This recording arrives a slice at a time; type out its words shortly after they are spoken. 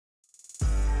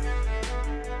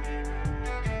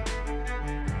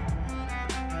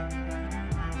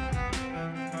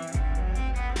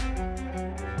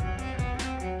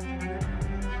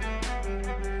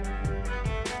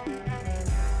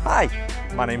Hi,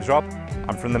 my name's Rob.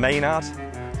 I'm from the Maynard.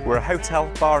 We're a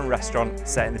hotel, bar and restaurant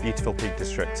set in the beautiful Peak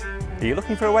District. Are you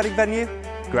looking for a wedding venue?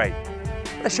 Great.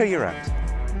 Let's show you around.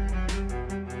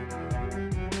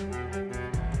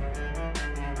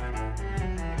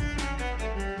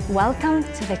 Welcome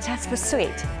to the Chatsworth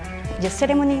Suite. Your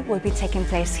ceremony will be taking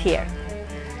place here.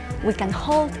 We can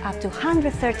hold up to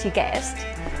 130 guests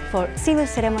for civil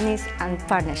ceremonies and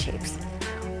partnerships.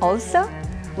 Also,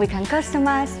 we can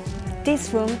customize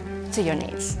this room to your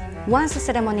needs. Once the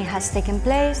ceremony has taken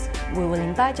place, we will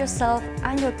invite yourself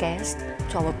and your guests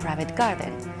to our private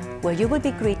garden, where you will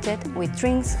be greeted with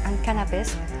drinks and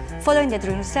canapes. Following the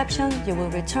drink reception, you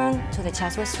will return to the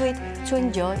Chatsworth Suite to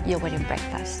enjoy your wedding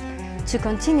breakfast. To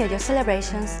continue your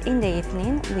celebrations in the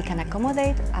evening, we can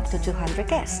accommodate up to 200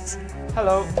 guests.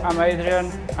 Hello, I'm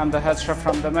Adrian. I'm the head chef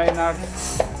from the Maynard.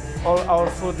 All our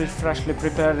food is freshly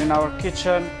prepared in our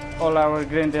kitchen. All our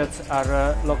ingredients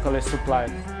are locally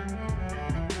supplied.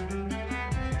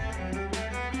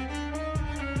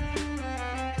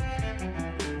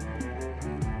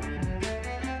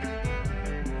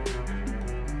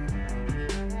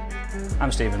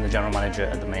 I'm Stephen, the General Manager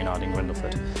at the Maynard in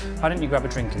Grindleford. Why don't you grab a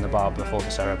drink in the bar before the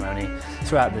ceremony,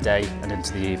 throughout the day and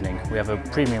into the evening. We have a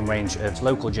premium range of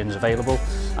local gins available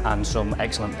and some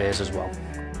excellent beers as well.